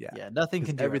trap. Yeah, nothing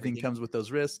can do everything. Comes with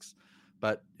those risks.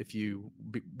 But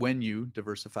when you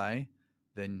diversify,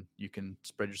 then you can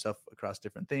spread yourself across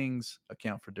different things,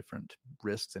 account for different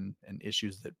risks and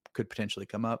issues that could potentially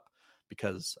come up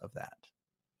because of that.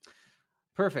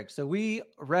 Perfect. So we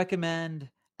recommend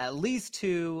at least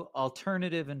 2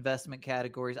 alternative investment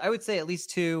categories. I would say at least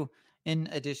 2 in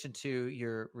addition to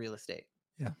your real estate.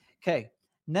 Yeah. Okay.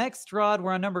 Next, Rod,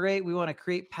 we're on number 8. We want to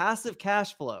create passive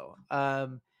cash flow.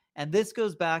 And this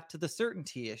goes back to the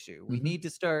certainty issue. We need to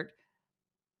start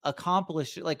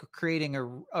creating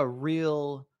a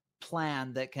real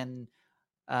plan that can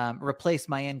replace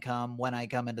my income when I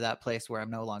come into that place where I'm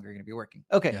no longer going to be working.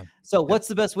 Okay. Yeah. So what's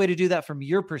the best way to do that from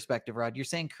your perspective, Rod? You're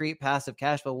saying create passive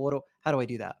cash flow. How do I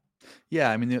do that?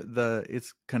 Yeah. I mean,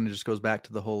 it's kind of just goes back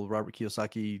to the whole Robert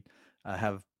Kiyosaki,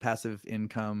 have passive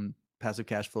income, passive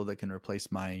cash flow that can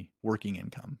replace my working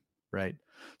income. Right.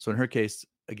 So in her case,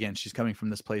 again, she's coming from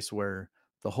this place where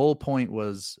the whole point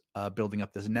was building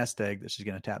up this nest egg that she's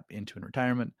going to tap into in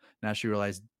retirement. Now she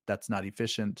realized that's not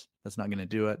efficient. That's not going to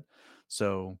do it.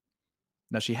 So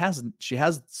now she has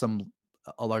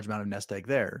a large amount of nest egg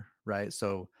there, right?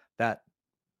 So that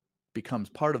becomes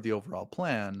part of the overall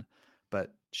plan,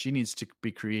 but she needs to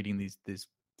be creating these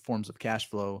forms of cash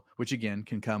flow, which again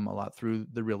can come a lot through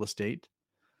the real estate,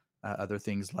 other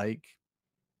things like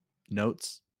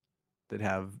notes that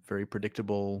have very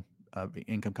predictable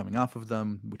income coming off of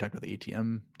them. We talked about the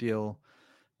ATM deal.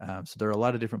 So there are a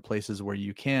lot of different places where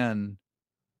you can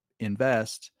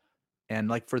invest. And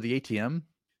like for the ATM,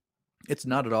 it's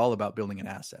not at all about building an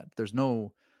asset. There's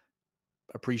no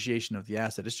appreciation of the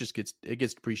asset. It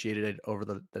gets depreciated over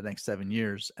the next 7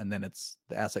 years, and then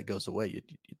the asset goes away.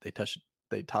 They toss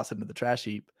it into the trash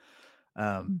heap.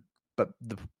 But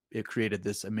it created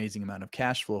this amazing amount of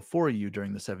cash flow for you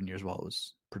during the 7 years while it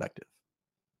was productive.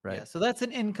 Right. Yeah, so that's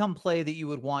an income play that you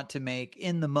would want to make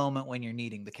in the moment when you're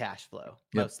needing the cash flow,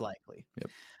 most likely.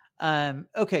 Yep.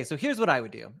 Okay, so here's what I would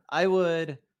do. I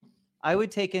would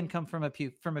take income from a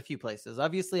few places.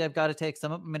 Obviously, I'm going to take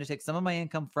some of my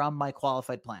income from my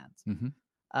qualified plans.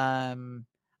 I'm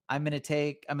going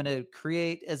to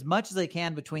create as much as I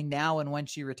can between now and when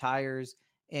she retires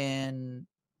in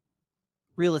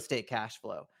real estate cash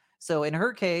flow. So in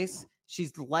her case,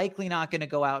 she's likely not going to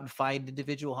go out and find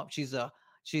individual homes.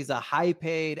 She's a high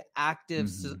paid active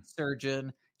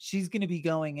surgeon. She's going to be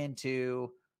going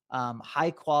into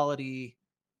high quality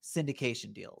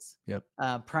syndication deals. Yep.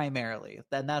 Primarily.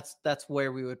 Then that's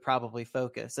where we would probably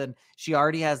focus. And she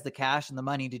already has the cash and the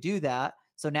money to do that.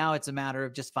 So now it's a matter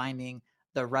of just finding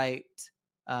the right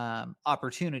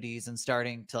opportunities and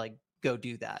starting to go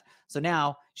do that. So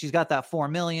now she's got that 4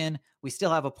 million. We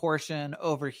still have a portion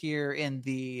over here in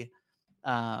the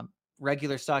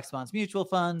regular stocks, bonds, mutual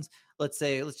funds. Let's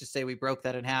just say we broke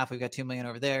that in half. We've got 2 million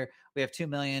over there. We have 2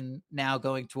 million now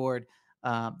going toward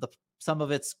some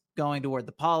of it's going toward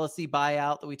the policy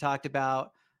buyout that we talked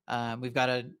about. We've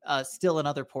got still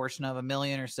another portion of $1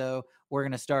 million or so. We're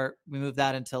going to we move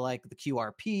that into the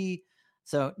QRP.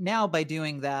 So now by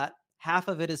doing that, half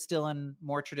of it is still in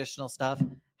more traditional stuff.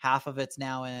 Half of it's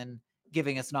now in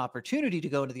giving us an opportunity to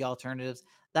go into the alternatives.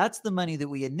 That's the money that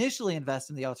we initially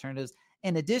invest in the alternatives.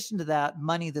 In addition to that,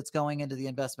 money that's going into the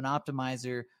investment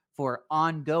optimizer for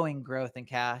ongoing growth in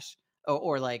cash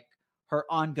or her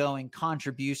ongoing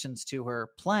contributions to her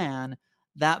plan,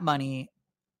 that money,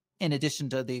 in addition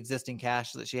to the existing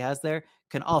cash that she has there,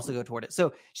 can also go toward it.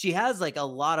 So she has a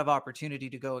lot of opportunity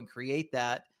to go and create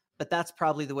that, but that's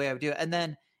probably the way I would do it. And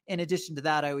then in addition to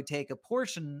that, I would take a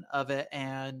portion of it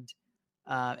and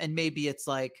And maybe it's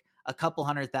like a couple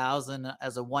 $100,000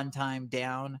 as a one-time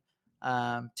down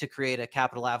to create a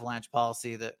capital avalanche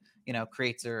policy that,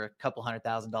 creates her a couple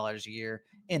 $100,000 a year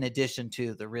in addition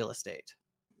to the real estate.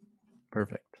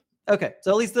 Perfect. Okay.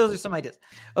 So at least those are some ideas.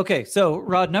 Okay. So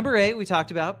Rod, number 8, we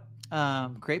talked about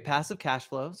create passive cash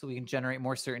flow so we can generate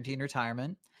more certainty in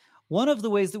retirement. One of the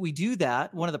ways that we do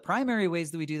that, one of the primary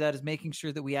ways that we do that is making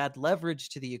sure that we add leverage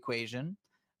to the equation,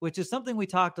 which is something we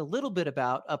talked a little bit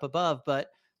about up above, but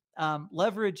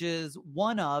leverage is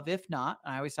one of, if not,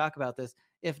 I always talk about this,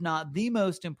 if not the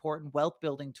most important wealth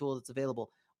building tool that's available.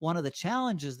 One of the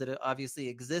challenges that obviously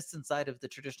exists inside of the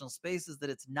traditional space is that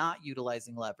it's not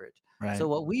utilizing leverage. Right. So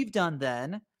what we've done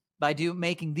then by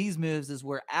making these moves is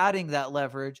we're adding that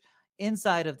leverage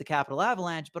inside of the capital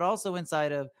avalanche, but also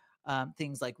inside of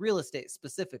things like real estate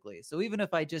specifically. So even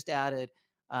if I just added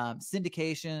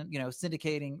syndicating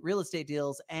real estate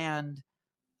deals and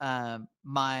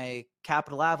my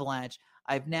capital avalanche,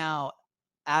 I've now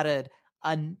added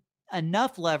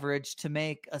enough leverage to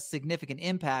make a significant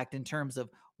impact in terms of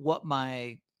what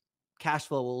my cash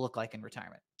flow will look like in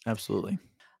retirement. Absolutely.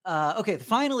 Okay.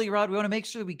 Finally, Rod, we want to make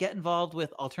sure we get involved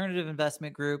with alternative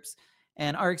investment groups.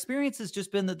 And our experience has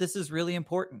just been that this is really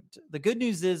important. The good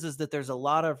news is that there's a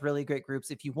lot of really great groups.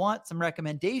 If you want some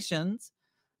recommendations,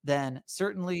 then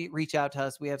certainly reach out to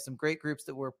us. We have some great groups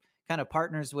that we're kind of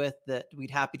partners with that we'd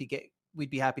be happy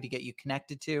to get you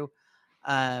connected to.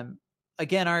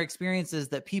 Again, our experience is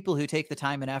that people who take the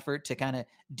time and effort to kind of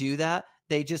do that,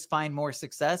 they just find more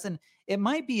success. And it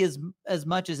might be as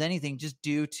much as anything just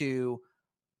due to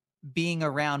being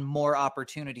around more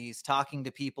opportunities, talking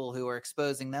to people who are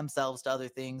exposing themselves to other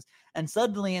things. And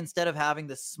suddenly, instead of having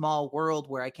this small world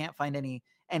where I can't find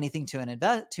anything to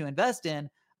invest in,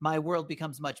 my world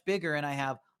becomes much bigger and I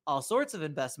have all sorts of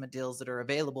investment deals that are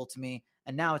available to me.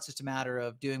 And now it's just a matter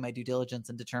of doing my due diligence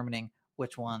and determining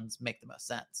which ones make the most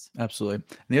sense. Absolutely.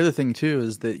 And the other thing too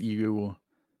is that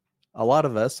a lot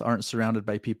of us aren't surrounded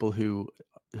by people who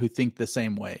think the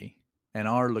same way and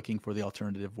are looking for the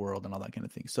alternative world and all that kind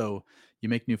of thing. So you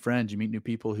make new friends, you meet new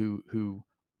people who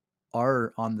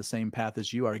are on the same path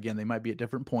as you are. Again, they might be at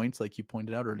different points, like you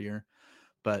pointed out earlier,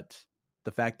 but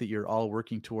the fact that you're all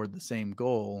working toward the same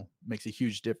goal makes a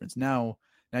huge difference. Now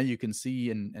you can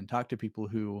see and talk to people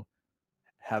who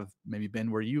have maybe been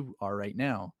where you are right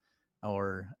now,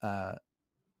 or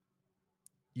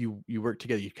you work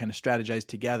together, you kind of strategize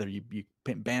together, you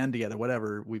band together,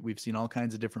 whatever. We've seen all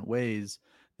kinds of different ways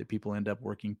that people end up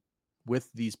working with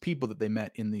these people that they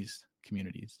met in these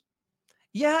communities.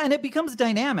 Yeah, and it becomes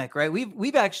dynamic, right?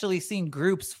 We've actually seen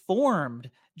groups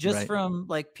formed just from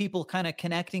like people kind of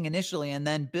connecting initially and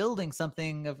then building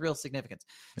something of real significance.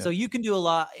 Yep. So you can do a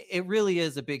lot. It really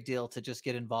is a big deal to just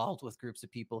get involved with groups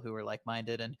of people who are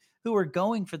like-minded and who are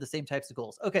going for the same types of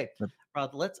goals. Okay, yep.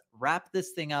 Rod, let's wrap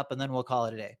this thing up and then we'll call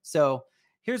it a day. So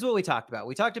here's what we talked about.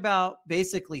 We talked about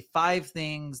basically 5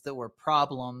 things that were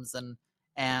problems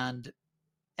and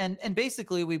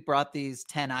basically we brought these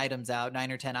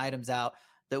 9 or 10 items out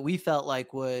that we felt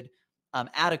like would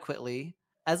adequately,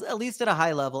 as at least at a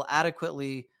high level,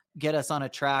 adequately get us on a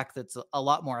track that's a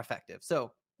lot more effective.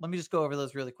 So let me just go over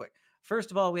those really quick. First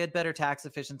of all, we had better tax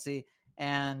efficiency.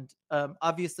 And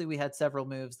obviously we had several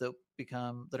moves that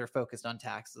are focused on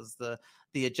taxes.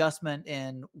 The adjustment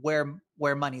in where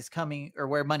money's coming or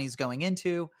where money's going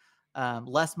into,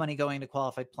 less money going to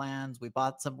qualified plans.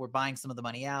 We're buying some of the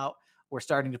money out. We're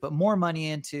starting to put more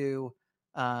money into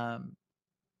the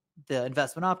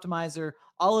investment optimizer.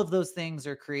 All of those things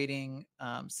are creating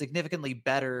significantly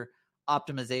better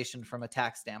optimization from a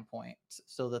tax standpoint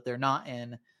so that they're not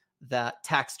in that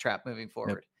tax trap moving forward.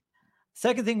 Yep.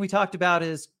 Second thing we talked about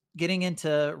is getting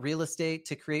into real estate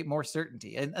to create more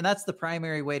certainty. And that's the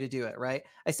primary way to do it, right?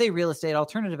 I say real estate,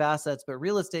 alternative assets, but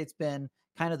real estate's been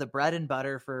kind of the bread and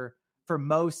butter for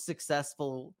most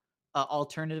successful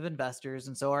alternative investors.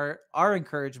 And so our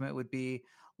encouragement would be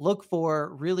look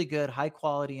for really good, high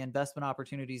quality investment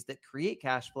opportunities that create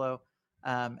cash flow.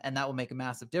 And that will make a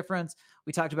massive difference.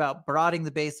 We talked about broadening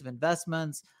the base of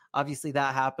investments. Obviously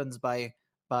that happens by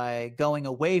going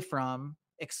away from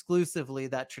exclusively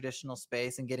that traditional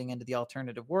space and getting into the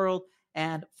alternative world.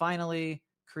 And finally,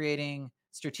 creating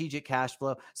strategic cash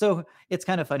flow. So it's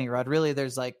kind of funny, Rod, really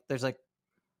there's like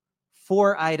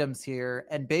 4 items here.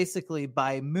 And basically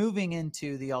by moving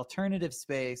into the alternative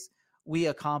space, we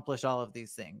accomplish all of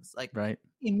these things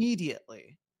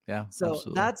immediately. Yeah. So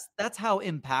absolutely. that's how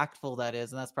impactful that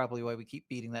is. And that's probably why we keep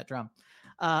beating that drum.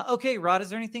 Okay, Rod, is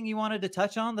there anything you wanted to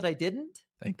touch on that I didn't?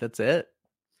 I think that's it.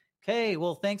 Okay,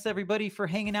 well, thanks everybody for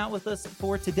hanging out with us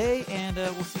for today, and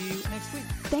we'll see you next week.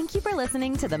 Thank you for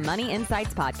listening to the Money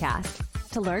Insights Podcast.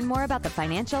 To learn more about the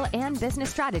financial and business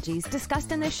strategies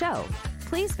discussed in this show,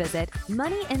 please visit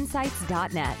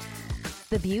moneyinsights.net.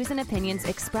 The views and opinions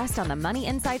expressed on the Money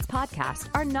Insights podcast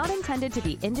are not intended to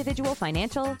be individual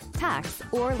financial, tax,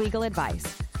 or legal advice.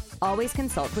 Always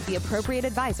consult with the appropriate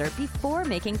advisor before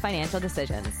making financial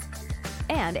decisions.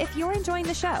 And if you're enjoying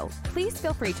the show, please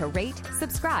feel free to rate,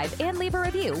 subscribe, and leave a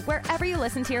review wherever you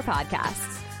listen to your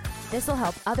podcasts. This will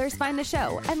help others find the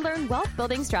show and learn wealth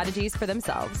building strategies for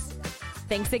themselves.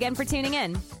 Thanks again for tuning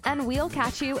in, and we'll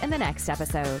catch you in the next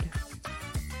episode.